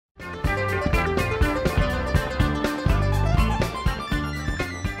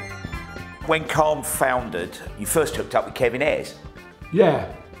when Calm founded, you first hooked up with Kevin Ayers. Yeah.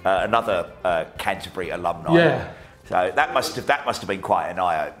 Another Canterbury alumni. Yeah. So that must have been quite an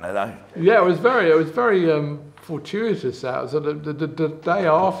eye opener, though. Yeah, it was very fortuitous. That was the day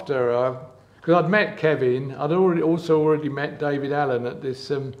after, because I'd met Kevin. I'd already met David Allen at this.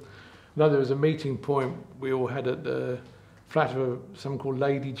 There was a meeting point we all had at the flat of someone called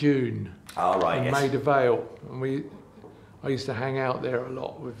Lady June. Oh, right, in yes. Maida Vale, and I used to hang out there a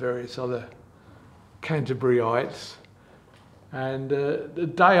lot with various other Canterburyites. And the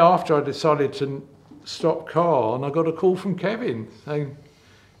day after I decided to stop Carl, I got a call from Kevin saying,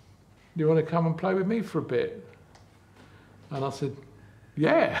 "Do you want to come and play with me for a bit?" And I said,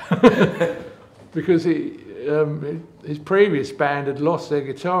 "Yeah," because his previous band had lost their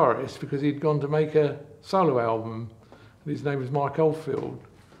guitarist because he'd gone to make a solo album. And his name was Mike Oldfield,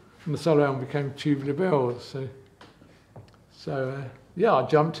 and the solo album became Tubular Bells. So yeah, I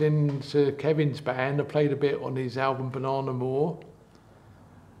jumped into Kevin's band. I played a bit on his album Banana Moor,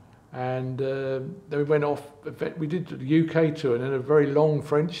 and then we went off. We did the UK tour and then a very long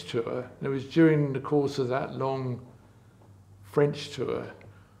French tour. And it was during the course of that long French tour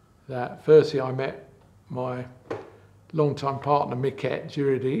that firstly I met my long-time partner Miquette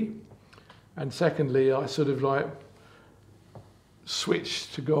Juridi, and secondly I sort of like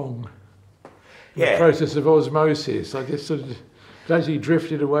switched to Gong. Yeah. The process of osmosis. I just sort of gradually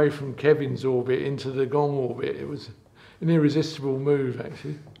drifted away from Kevin's orbit into the Gong orbit. It was an irresistible move,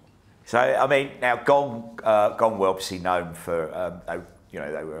 actually. So, I mean, now Gong were obviously known for, they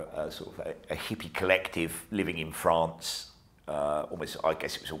were sort of a hippie collective living in France. Almost, I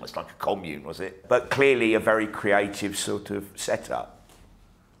guess it was almost like a commune, was it? But clearly a very creative sort of setup.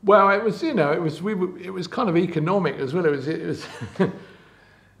 Well, it was, it was kind of economic as well. It was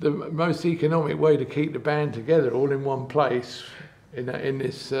the most economic way to keep the band together, all in one place, in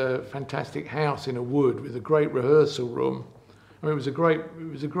this fantastic house in a wood with a great rehearsal room. I mean, it was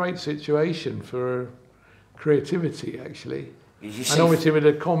a great situation for creativity, actually. And obviously with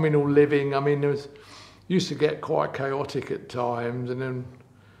the communal living, I mean, used to get quite chaotic at times, and then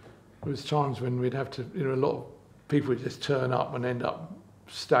there was times when we'd have to, a lot of people would just turn up and end up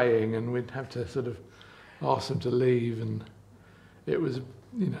staying, and we'd have to sort of ask them to leave, and it was,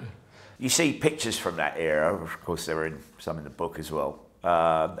 You see pictures from that era, of course there were some in the book as well,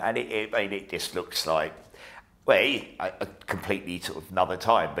 and it just looks like, well, a completely sort of another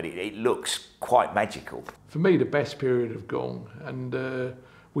time, but it looks quite magical. For me, the best period of Gong, and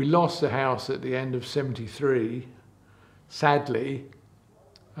we lost the house at the end of '73, sadly,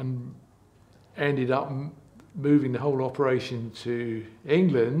 and ended up moving the whole operation to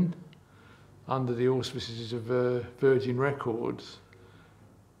England under the auspices of Virgin Records.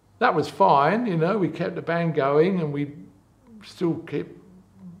 That was fine, we kept the band going and we still kept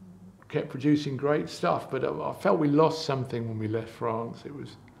producing great stuff, but I felt we lost something when we left France. It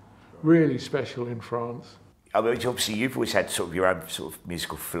was really special in France. I mean, obviously you've always had sort of your own sort of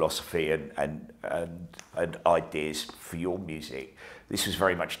musical philosophy and ideas for your music. This was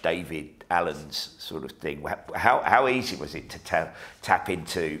very much David Allen's sort of thing. How easy was it to tap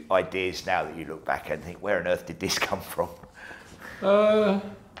into ideas now that you look back and think, where on earth did this come from?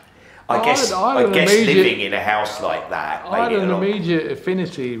 I guess living in a house like that. I had an immediate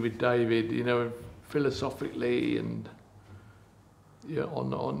affinity with David, philosophically and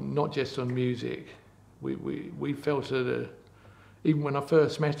on not just on music. We felt even when I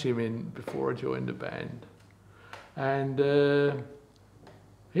first met him before I joined the band, and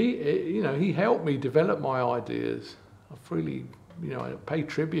he helped me develop my ideas. I freely I pay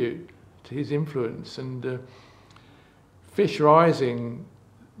tribute to his influence, and Fish Rising,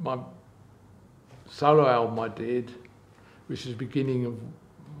 my solo album I did, which is the beginning of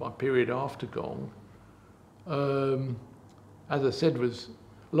my period after Gong, as I said, was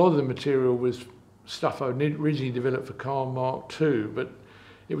a lot of the material was stuff I originally developed for Calm Mark II, but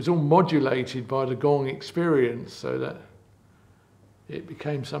it was all modulated by the Gong experience, so that it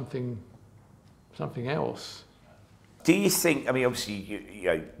became something else. Do you think? I mean, obviously,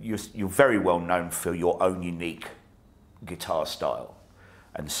 you're very well known for your own unique guitar style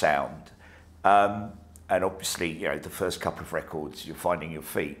and sound, and obviously, the first couple of records, you're finding your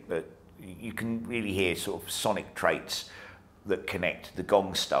feet, but you can really hear sort of sonic traits that connect the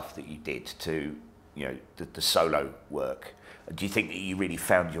Gong stuff that you did to, the solo work. Do you think that you really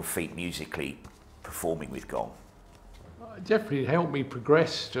found your feet musically performing with Gong? It definitely helped me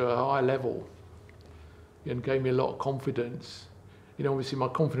progress to a high level and gave me a lot of confidence. Obviously my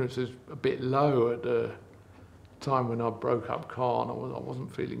confidence was a bit low at the time when I broke up Khan. I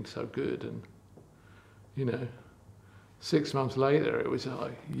wasn't feeling so good, and 6 months later, it was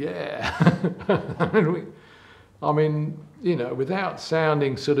like, yeah. I mean, you know, without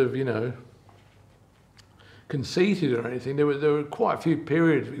sounding sort of, you know, conceited or anything, there were quite a few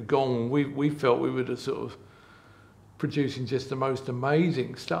periods with Gong. We felt we were just sort of producing just the most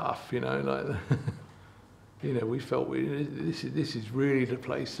amazing stuff, you know, like, you know, we felt this is really the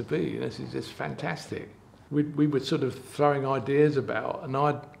place to be. This is just fantastic. We were sort of throwing ideas about, and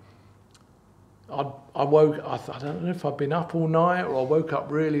I don't know if I'd been up all night or I woke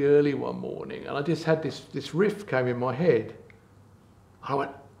up really early one morning, and I just had this riff came in my head. I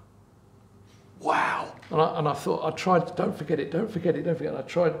went, wow. And I thought, I tried, don't forget it. And I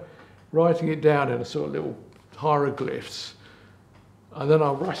tried writing it down in a sort of little hieroglyphs. And then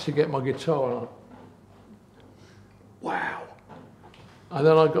I rushed to get my guitar and wow. And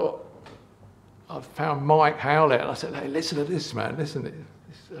then I found Mike Howlett and I said, hey, listen to this, man. Listen,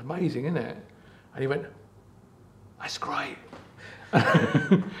 it's amazing, isn't it? And he went, that's great.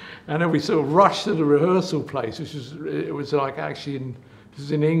 And then we sort of rushed to the rehearsal place, it was like actually this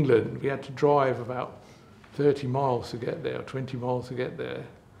was in England. We had to drive about 30 miles to get there, or 20 miles to get there.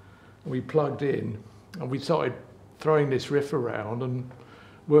 And we plugged in and we started throwing this riff around and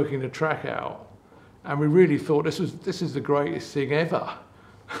working the track out. And we really thought this is the greatest thing ever.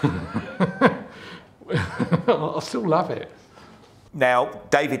 I still love it. Now,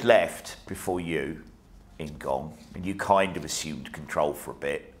 David left before you in Gong, and you kind of assumed control for a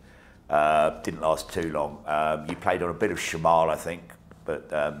bit. Didn't last too long. You played on a bit of Shamal, I think, but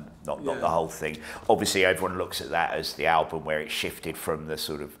not the whole thing. Obviously, everyone looks at that as the album where it shifted from the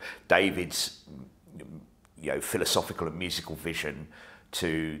sort of David's, you know, philosophical and musical vision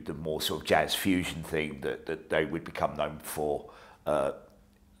to the more sort of jazz fusion thing that they would become known for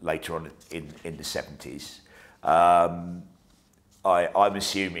later on in the 70s. I'm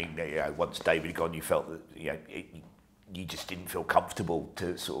assuming that, you know, once David had gone, you felt that, you know, you just didn't feel comfortable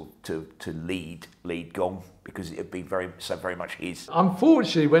to sort of to lead Gong because it had been very much his.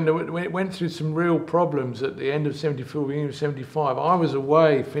 Unfortunately, when it went through some real problems at the end of '74, beginning of '75, I was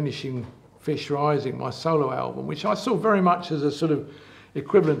away finishing Fish Rising, my solo album, which I saw very much as a sort of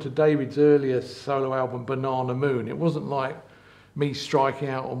equivalent to David's earlier solo album, Banana Moon. It wasn't like me striking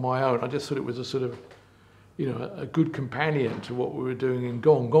out on my own. I just thought it was a sort of, you know, a good companion to what we were doing in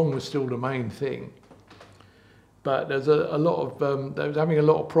Gong. Gong was still the main thing. But there's a lot of, they was having a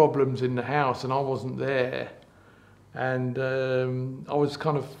lot of problems in the house and I wasn't there. And I was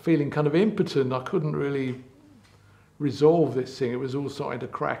kind of feeling kind of impotent. I couldn't really resolve this thing. It was all starting to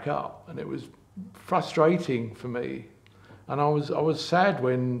crack up and it was frustrating for me. And I was sad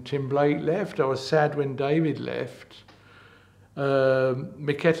when Tim Blake left. I was sad when David left.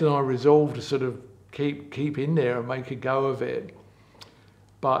 Miquette and I resolved to sort of keep in there and make a go of it.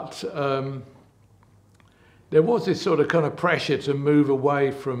 But there was this sort of kind of pressure to move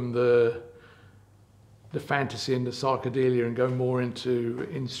away from the fantasy and the psychedelia and go more into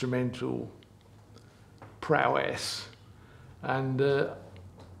instrumental prowess. And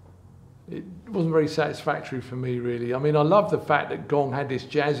it wasn't very satisfactory for me, really. I mean, I love the fact that Gong had this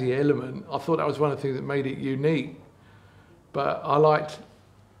jazzy element. I thought that was one of the things that made it unique. But I liked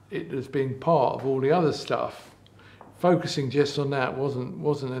it as being part of all the other stuff. Focusing just on that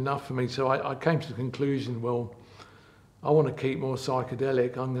wasn't enough for me, so I came to the conclusion, well, I want to keep more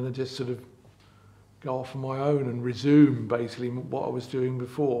psychedelic. I'm going to just sort of go off on my own and resume basically what I was doing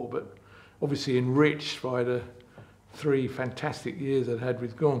before, but obviously enriched by the 3 fantastic years I'd had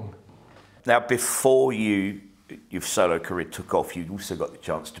with Gong. Now, before your solo career took off, you also got the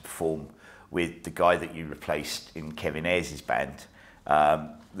chance to perform with the guy that you replaced in Kevin Ayers' band.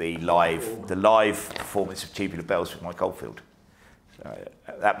 The live performance of Tubular Bells with Mike Oldfield. So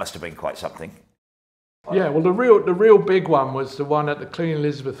that must have been quite something. Yeah, well, the real big one was the one at the Queen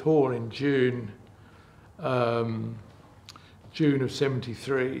Elizabeth Hall in June of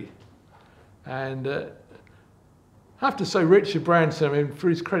 '73, and I have to say, Richard Branson, I mean, for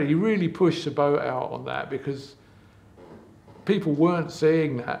his credit, he really pushed the boat out on that because people weren't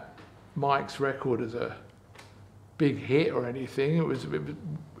seeing that Mike's record as a big hit or anything. It was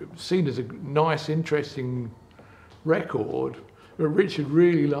seen as a nice, interesting record. But Richard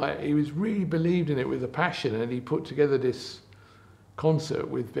he really believed in it with a passion, and he put together this concert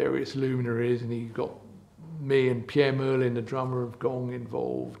with various luminaries, and he got me and Pierre Merlin, the drummer of Gong,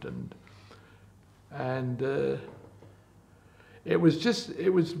 involved, and it was just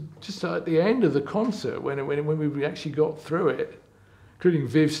at the end of the concert when we actually got through it, including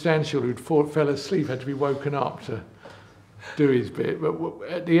Viv Stanshall, who fell asleep, had to be woken up to do his bit. But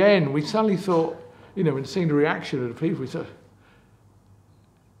at the end, we suddenly thought, you know, and seeing the reaction of the people, we thought,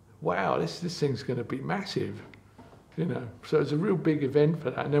 wow, this thing's going to be massive. you know. So it was a real big event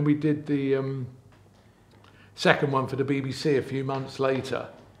for that. And then we did the second one for the BBC a few months later.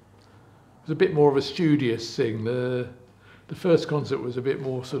 It was a bit more of a studious thing. The first concert was a bit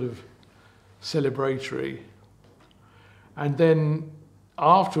more sort of celebratory. And then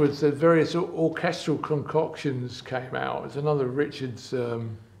afterwards, the various orchestral concoctions came out. It was another of Richard's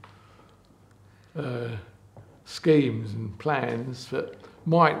schemes and plans, but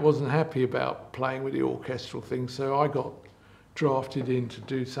Mike wasn't happy about playing with the orchestral thing, so I got drafted in to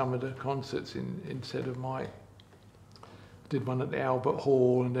do some of the concerts instead of Mike. Did one at the Albert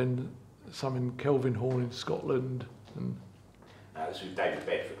Hall and then some in Kelvin Hall in Scotland. And that was with David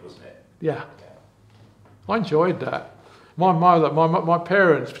Bedford, wasn't it? Yeah. I enjoyed that. My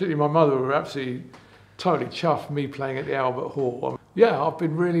parents, particularly my mother, were absolutely totally chuffed me playing at the Albert Hall. Yeah, I've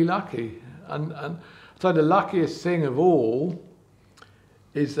been really lucky. And so the luckiest thing of all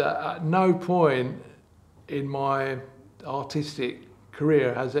is that at no point in my artistic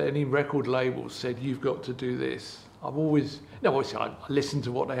career has any record label said, you've got to do this. I've always, no, obviously I listen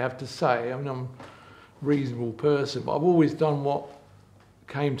to what they have to say. I mean, I'm a reasonable person, but I've always done what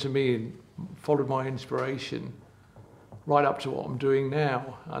came to me and followed my inspiration right up to what I'm doing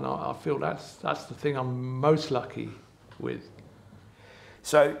now. And I feel that's the thing I'm most lucky with.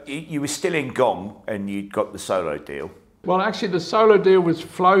 So you were still in Gong and you'd got the solo deal? Well, actually the solo deal was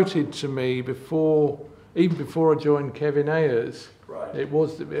floated to me even before I joined Kevin Ayers. Right.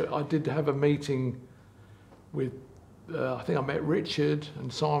 I did have a meeting with, I think I met Richard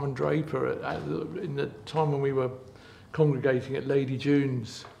and Simon Draper in the time when we were congregating at Lady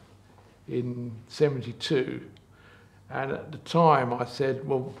June's in '72. And at the time I said,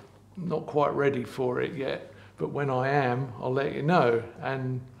 well, not quite ready for it yet, but when I am, I'll let you know.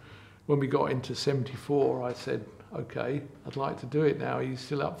 And when we got into '74, I said, okay, I'd like to do it now. Are you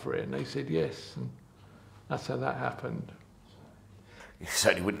still up for it? And they said yes. And that's how that happened. It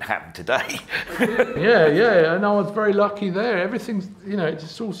certainly wouldn't happen today. yeah, and I was very lucky there. Everything's, you know, it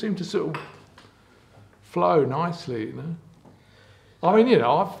just all seemed to sort of flow nicely, you know. I mean, it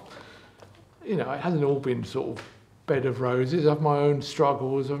hasn't all been sort of bed of roses. I have my own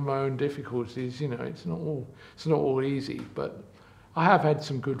struggles, I have my own difficulties, you know, it's not all easy, but I have had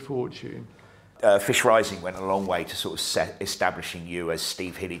some good fortune. Fish Rising went a long way to sort of establishing you as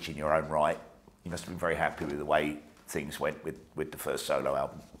Steve Hillage in your own right. You must have been very happy with the way things went with the first solo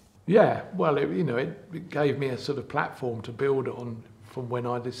album. Yeah, well, it gave me a sort of platform to build on from when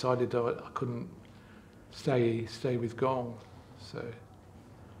I decided I couldn't stay with Gong. So,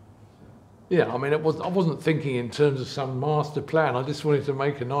 yeah, I mean, I wasn't thinking in terms of some master plan. I just wanted to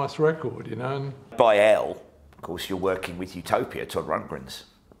make a nice record, you know. And by L, of course, you're working with Utopia, Todd Rundgren's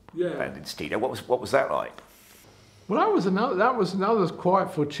band in studio. What was that like? Well, that was another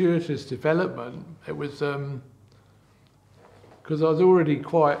quite fortuitous development. It was because I was already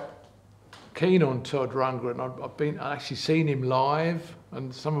quite keen on Todd Rundgren. I'd actually seen him live,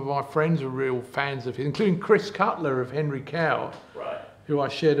 and some of my friends were real fans of him, including Chris Cutler of Henry Cow, who I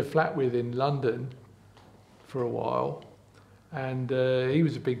shared a flat with in London for a while. And he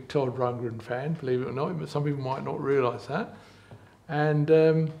was a big Todd Rundgren fan, believe it or not, but some people might not realise that. And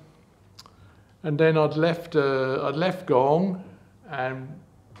then I'd left Gong, and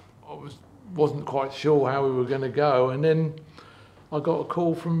I wasn't quite sure how we were going to go. And then I got a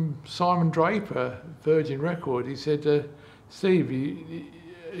call from Simon Draper, Virgin Record. He said, "Steve,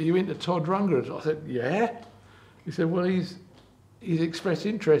 are you into Todd Rundgren?" I said, "Yeah." He said, "Well, he's expressed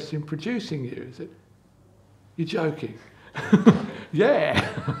interest in producing you." I said, "You're joking?" Yeah.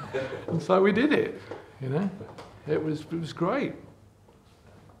 And so we did it. You know, it was great.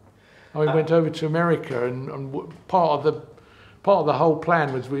 I went over to America, and part of the whole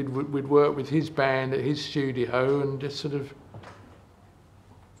plan was we'd work with his band at his studio, and just sort of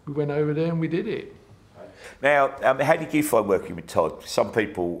we went over there and we did it. Now, how did you find working with Todd? Some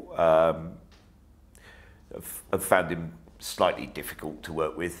people have found him slightly difficult to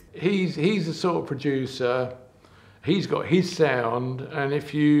work with. He's the sort of producer. He's got his sound, and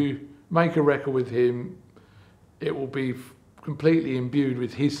if you make a record with him, it will be completely imbued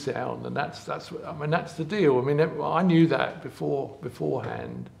with his sound, and that's the deal. I mean, I knew that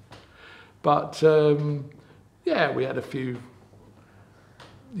beforehand, but yeah, we had a few,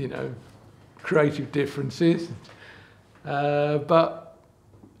 creative differences, but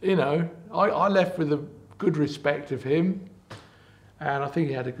I left with a good respect of him, and I think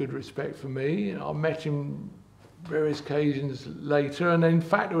he had a good respect for me. I met him various occasions later, and in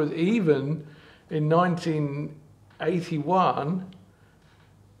fact, it was even in 1981,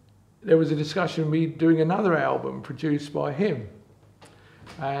 there was a discussion of me doing another album produced by him,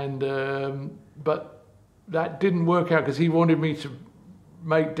 and but that didn't work out because he wanted me to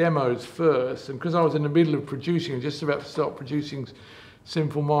make demos first, and because I was in the middle of producing and just about to start producing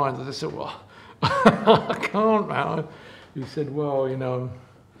Simple Minds, I just said, well, I can't, man. He said, well, you know,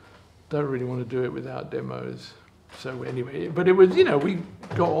 don't really want to do it without demos. So anyway, but it was, you know, we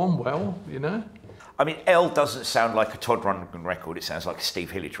got on well, you know. I mean, L doesn't sound like a Todd Rundgren record, it sounds like a Steve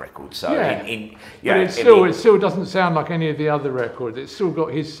Hillage record. So yeah, yeah, but it still doesn't sound like any of the other records. It's still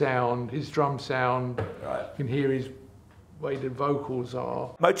got his sound, his drum sound. Right. You can hear his way the vocals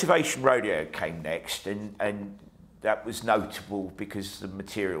are. Motivation Radio came next, and that was notable because the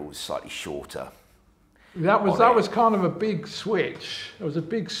material was slightly shorter. That was kind of a big switch. It was a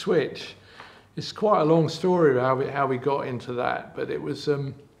big switch. It's quite a long story how we got into that, but it was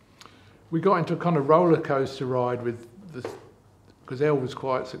we got into a kind of roller coaster ride with this because Elle was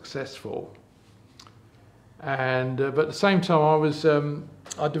quite successful, and but at the same time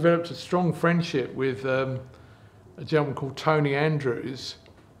I developed a strong friendship with a gentleman called Tony Andrews,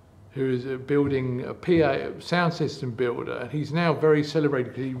 who is building a PA sound system builder, and he's now very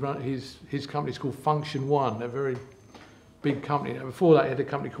celebrated because his company's called Function One, a very big company. Now, before that, he had a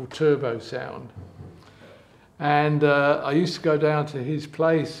company called Turbo Sound, and I used to go down to his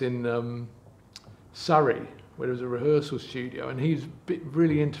place in Surrey, where there was a rehearsal studio, and he's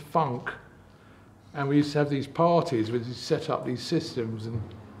really into funk, and we used to have these parties where he set up these systems and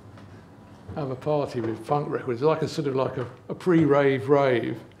have a party with funk records, like a sort of like a pre-rave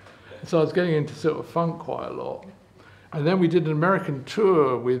rave. So I was getting into sort of funk quite a lot. And then we did an American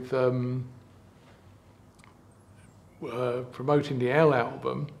tour with promoting the L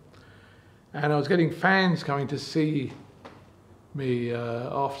album. And I was getting fans coming to see me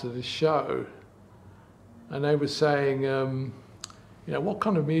after the show. And they were saying, you know, what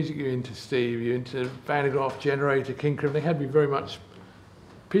kind of music are you into, Steve? Are you into Van de Graaff, Generator, King Crimson? They had me very much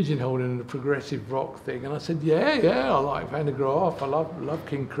pigeonholed in the progressive rock thing, and I said, yeah, I like Van de Graaff, I love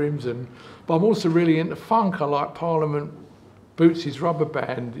King Crimson, but I'm also really into funk. I like Parliament, Bootsy's Rubber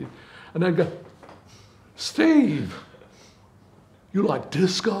Band, and they'd go, Steve, you like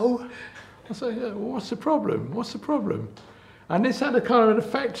disco? I said, yeah, well, what's the problem? What's the problem? And this had a kind of an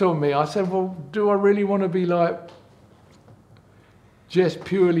effect on me. I said, well, do I really want to be like just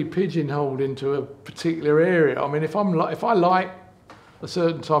purely pigeonholed into a particular area? I mean, if I like a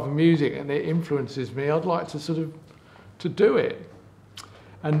certain type of music and it influences me, I'd like to sort of to do it.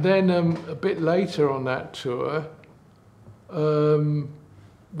 And then a bit later on that tour,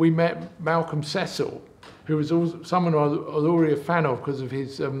 we met Malcolm Cecil, who was also someone I was already a fan of because of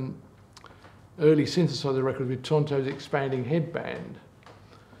his early synthesizer record with Tonto's Expanding Headband,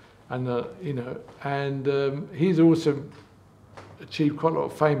 and you know, and he's also achieved quite a lot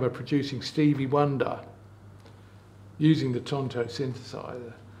of fame by producing Stevie Wonder, using the Tonto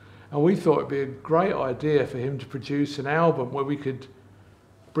synthesizer. And we thought it'd be a great idea for him to produce an album where we could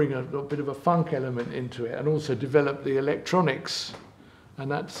bring a bit of a funk element into it and also develop the electronics. And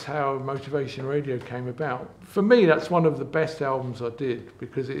that's how Motivation Radio came about. For me, that's one of the best albums I did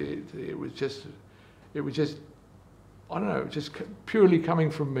because it was just, I don't know, just purely coming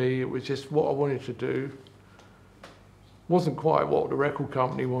from me. It was just what I wanted to do. Wasn't quite what the record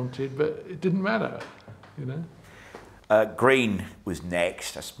company wanted, but it didn't matter, you know. Green was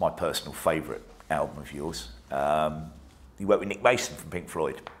next. That's my personal favourite album of yours. You worked with Nick Mason from Pink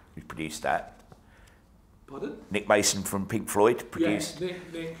Floyd, who produced that. Pardon? Nick Mason from Pink Floyd produced. Yeah,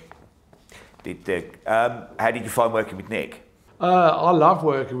 Nick. How did you find working with Nick? I love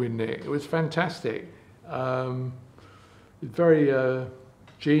working with Nick. It was fantastic. He's a very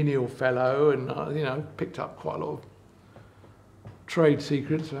genial fellow, and you know, picked up quite a lot of trade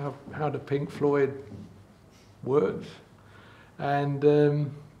secrets of how the Pink Floyd works. And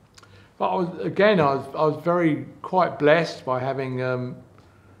but I was very quite blessed by having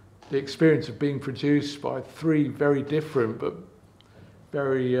the experience of being produced by three very different but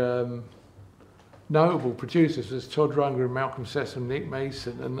very notable producers. There's Todd Rundgren, Malcolm Cecil, Nick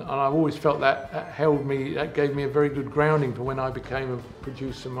Mason, and I've always felt that gave me a very good grounding for when I became a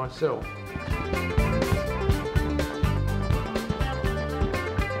producer myself.